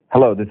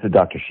Hello, this is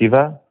Dr.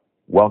 Shiva.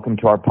 Welcome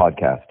to our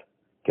podcast,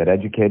 Get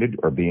Educated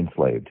or Be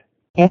Enslaved.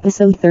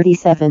 Episode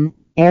 37,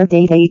 air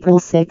date April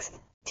 6th,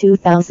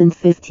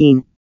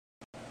 2015.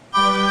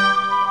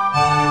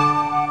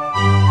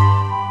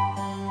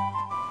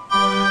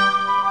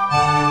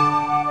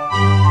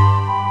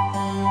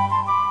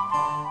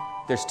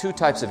 There's two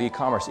types of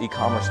e-commerce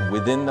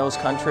within those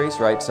countries,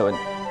 right? So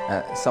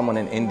someone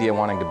in India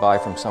wanting to buy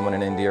from someone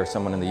in India or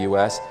someone in the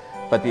US.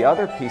 But the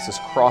other piece is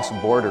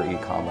cross-border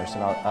e-commerce.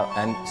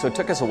 And so it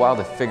took us a while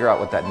to figure out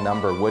what that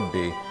number would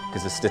be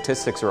because the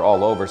statistics are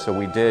all over. So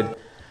we did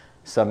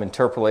some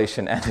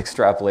interpolation and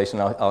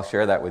extrapolation. I'll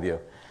share that with you.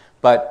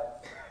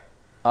 But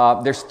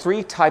there's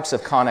three types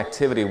of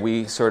connectivity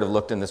we sort of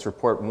looked in this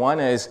report. One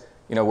is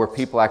where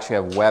people actually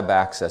have web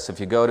access. If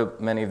you go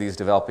to many of these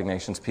developing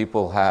nations,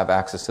 people have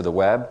access to the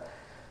web.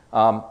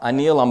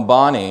 Anil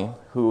Ambani,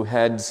 who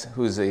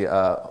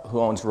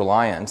owns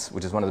Reliance,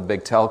 which is one of the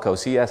big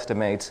telcos, he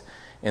estimates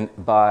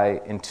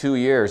in 2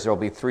 years there will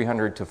be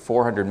 300 to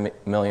 400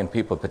 million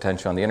people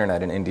potentially on the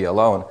internet in India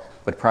alone,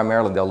 but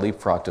primarily they'll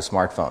leapfrog to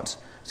smartphones.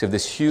 So you have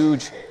this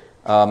huge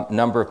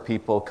number of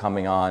people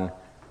coming on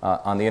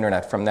the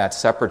internet from that,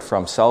 separate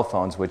from cell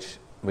phones,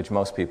 which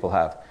most people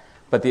have.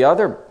 But the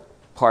other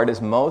part is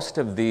most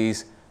of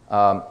these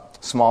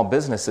small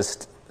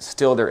businesses,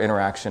 still their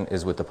interaction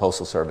is with the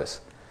Postal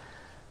Service.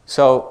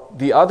 So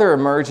the other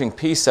emerging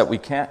piece that we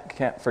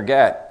can't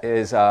forget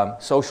is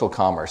social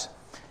commerce.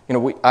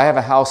 I have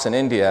a house in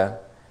India.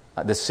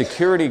 The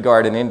security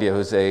guard in India,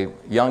 who's a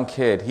young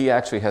kid, he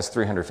actually has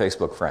 300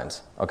 Facebook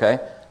friends. Okay,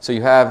 so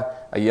you have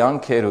a young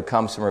kid who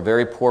comes from a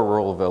very poor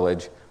rural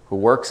village, who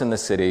works in the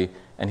city,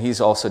 and he's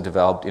also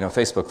developed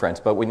Facebook friends.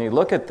 But when you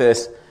look at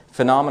this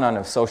phenomenon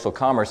of social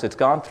commerce, it's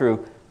gone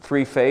through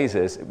three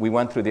phases. We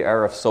went through the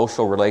era of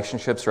social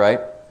relationships,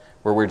 right,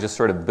 where we're just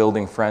sort of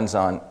building friends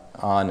on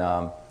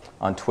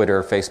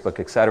Twitter, Facebook,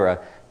 etc.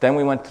 Then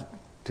we went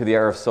to the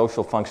era of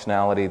social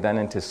functionality, then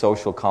into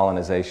social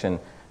colonization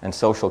and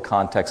social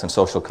context and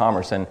social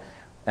commerce.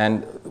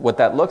 And what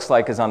that looks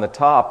like is on the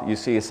top, you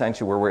see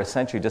essentially where we're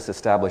essentially just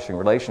establishing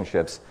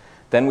relationships.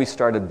 Then we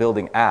started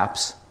building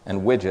apps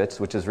and widgets,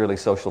 which is really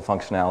social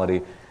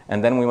functionality.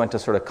 And then we went to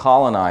sort of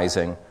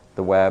colonizing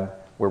the web,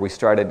 where we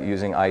started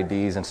using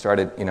IDs and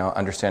started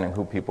understanding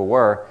who people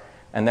were.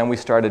 And then we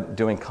started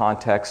doing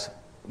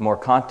more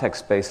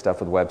context-based stuff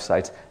with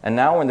websites. And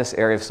now we're in this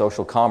area of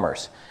social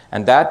commerce.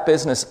 And that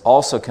business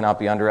also cannot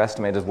be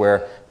underestimated,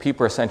 where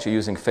people are essentially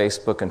using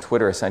Facebook and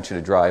Twitter essentially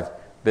to drive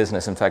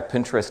business. In fact,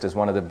 Pinterest is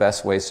one of the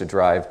best ways to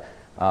drive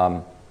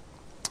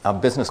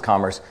business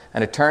commerce.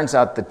 And it turns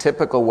out the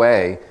typical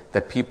way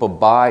that people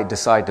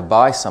decide to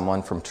buy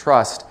someone from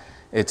trust,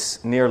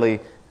 it's nearly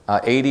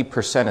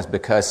 80% is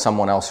because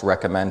someone else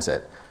recommends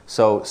it.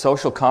 So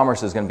social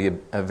commerce is going to be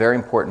a very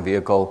important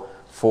vehicle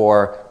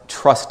for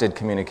trusted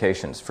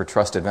communications, for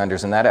trusted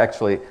vendors, and that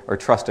actually, or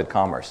trusted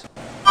commerce.